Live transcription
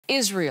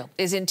Israel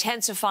is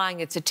intensifying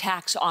its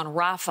attacks on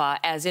Rafah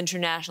as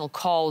international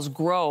calls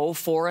grow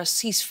for a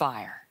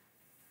ceasefire.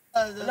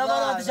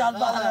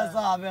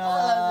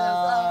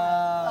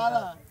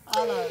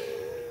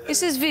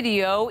 This is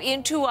video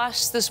into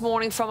us this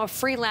morning from a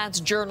freelance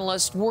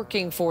journalist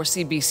working for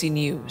CBC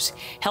News.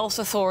 Health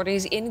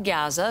authorities in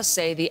Gaza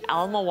say the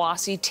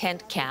Al-Mawasi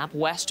tent camp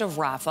west of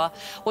Rafah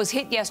was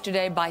hit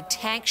yesterday by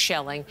tank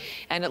shelling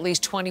and at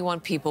least 21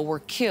 people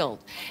were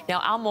killed.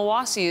 Now,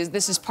 Al-Mawasi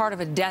this is part of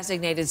a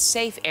designated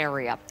safe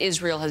area.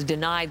 Israel has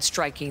denied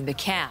striking the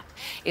camp.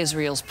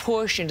 Israel's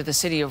push into the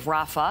city of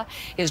Rafah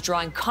is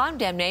drawing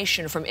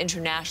condemnation from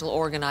international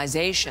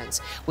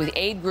organizations, with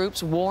aid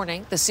groups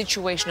warning the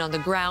situation on the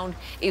ground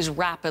is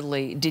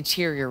rapidly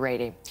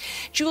deteriorating.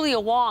 Julia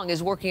Wong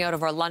is working out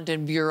of our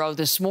London bureau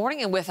this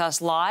morning and with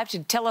us live to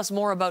tell us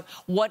more about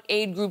what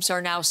aid groups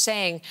are now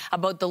saying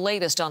about the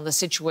latest on the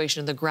situation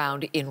on the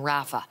ground in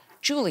Rafah.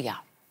 Julia.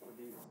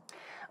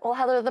 Well,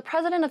 Heather, the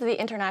president of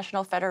the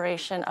International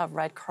Federation of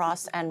Red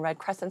Cross and Red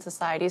Crescent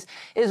Societies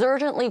is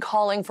urgently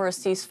calling for a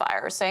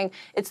ceasefire, saying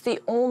it's the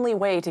only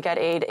way to get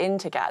aid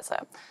into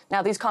Gaza.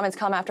 Now, these comments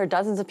come after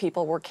dozens of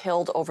people were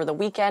killed over the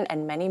weekend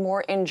and many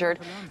more injured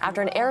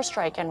after an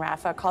airstrike in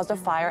Rafah caused a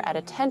fire at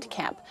a tent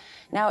camp.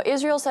 Now,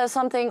 Israel says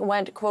something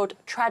went, quote,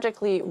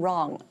 tragically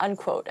wrong,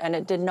 unquote, and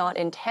it did not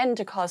intend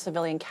to cause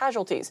civilian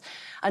casualties.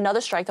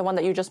 Another strike, the one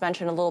that you just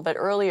mentioned a little bit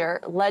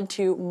earlier, led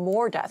to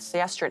more deaths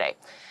yesterday.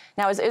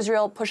 Now, as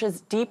Israel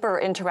pushes deeper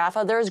into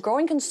Rafah, there is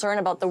growing concern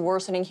about the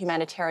worsening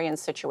humanitarian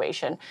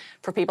situation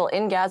for people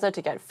in Gaza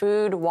to get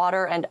food,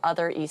 water, and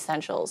other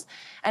essentials.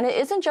 And it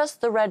isn't just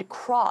the Red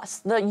Cross.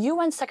 The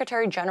UN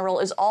Secretary General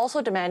is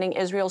also demanding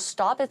Israel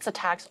stop its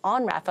attacks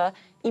on Rafah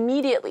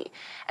immediately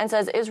and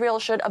says Israel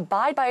should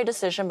abide by a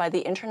decision by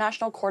the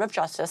International Court of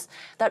Justice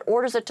that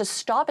orders it to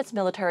stop its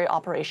military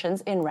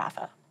operations in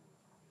Rafah.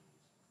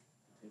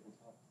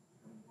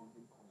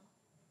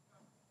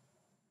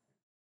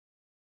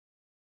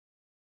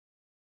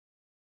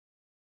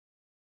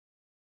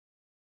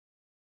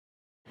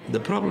 The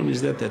problem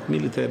is that that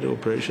military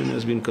operation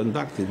has been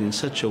conducted in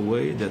such a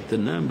way that the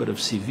number of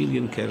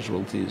civilian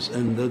casualties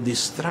and the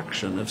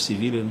destruction of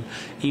civilian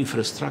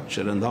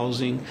infrastructure and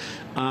housing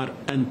are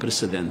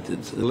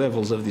unprecedented.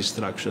 Levels of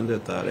destruction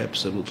that are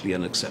absolutely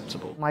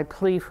unacceptable. My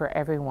plea for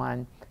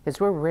everyone is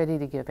we're ready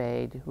to give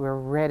aid. We're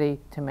ready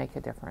to make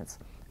a difference.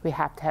 We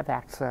have to have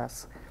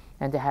access,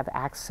 and to have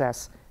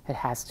access, it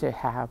has to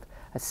have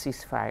a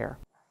ceasefire.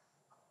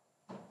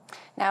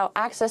 Now,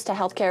 access to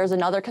health care is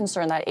another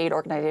concern that aid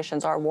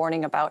organizations are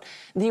warning about.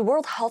 The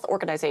World Health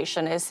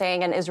Organization is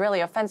saying an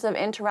Israeli offensive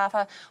into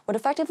Rafah would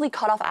effectively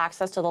cut off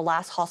access to the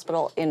last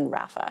hospital in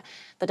Rafah.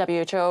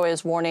 The WHO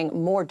is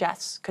warning more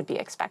deaths could be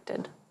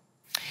expected.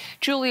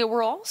 Julia,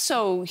 we're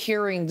also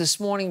hearing this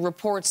morning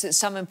reports that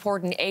some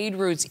important aid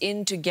routes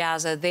into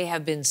Gaza, they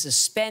have been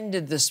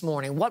suspended this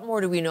morning. What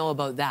more do we know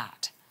about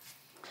that?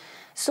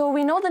 So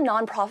we know the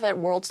nonprofit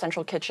World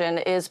Central Kitchen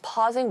is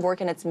pausing work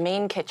in its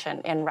main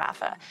kitchen in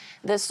Rafah.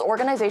 This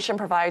organization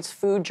provides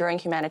food during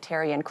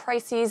humanitarian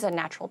crises and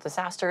natural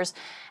disasters.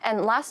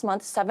 And last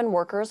month, 7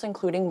 workers,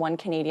 including 1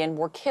 Canadian,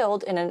 were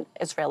killed in an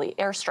Israeli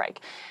airstrike.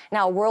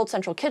 Now, World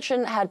Central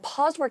Kitchen had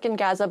paused work in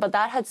Gaza, but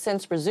that had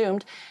since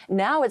resumed.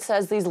 Now it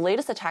says these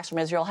latest attacks from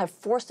Israel have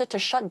forced it to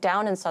shut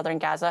down in southern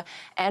Gaza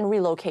and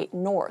relocate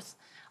north.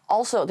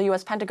 Also, the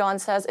U.S. Pentagon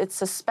says it's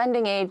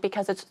suspending aid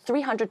because its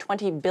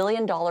 $320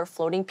 billion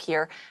floating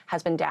pier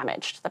has been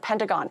damaged. The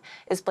Pentagon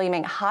is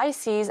blaming high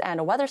seas and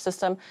a weather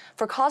system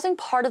for causing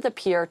part of the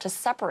pier to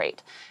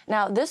separate.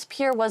 Now, this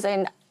pier was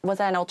an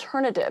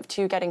alternative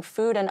to getting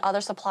food and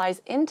other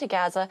supplies into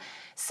Gaza,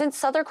 since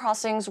southern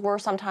crossings were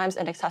sometimes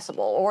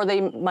inaccessible, or they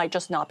might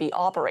just not be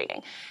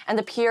operating. And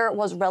the pier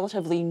was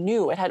relatively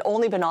new. It had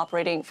only been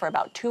operating for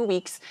about 2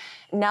 weeks.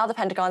 Now the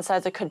Pentagon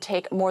says it could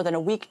take more than a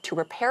week to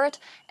repair it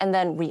and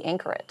then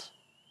re-anchor it.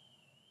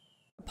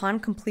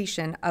 Upon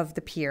completion of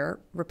the pier,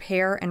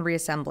 repair and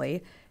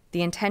reassembly,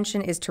 the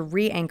intention is to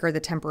re-anchor the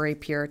temporary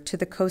pier to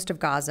the coast of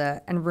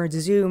Gaza and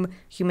resume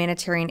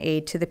humanitarian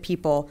aid to the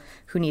people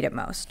who need it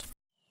most.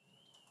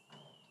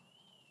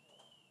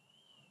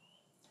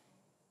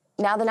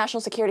 Now, the National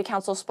Security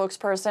Council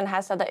spokesperson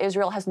has said that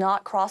Israel has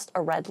not crossed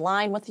a red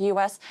line with the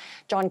U.S.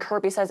 John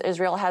Kirby says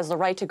Israel has the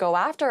right to go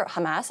after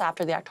Hamas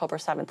after the October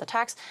 7th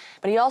attacks,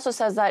 but he also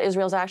says that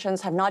Israel's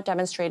actions have not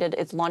demonstrated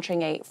it's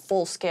launching a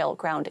full-scale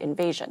ground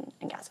invasion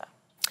in Gaza.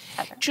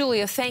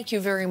 Julia, thank you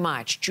very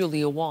much.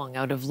 Julia Wong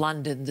out of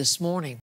London this morning.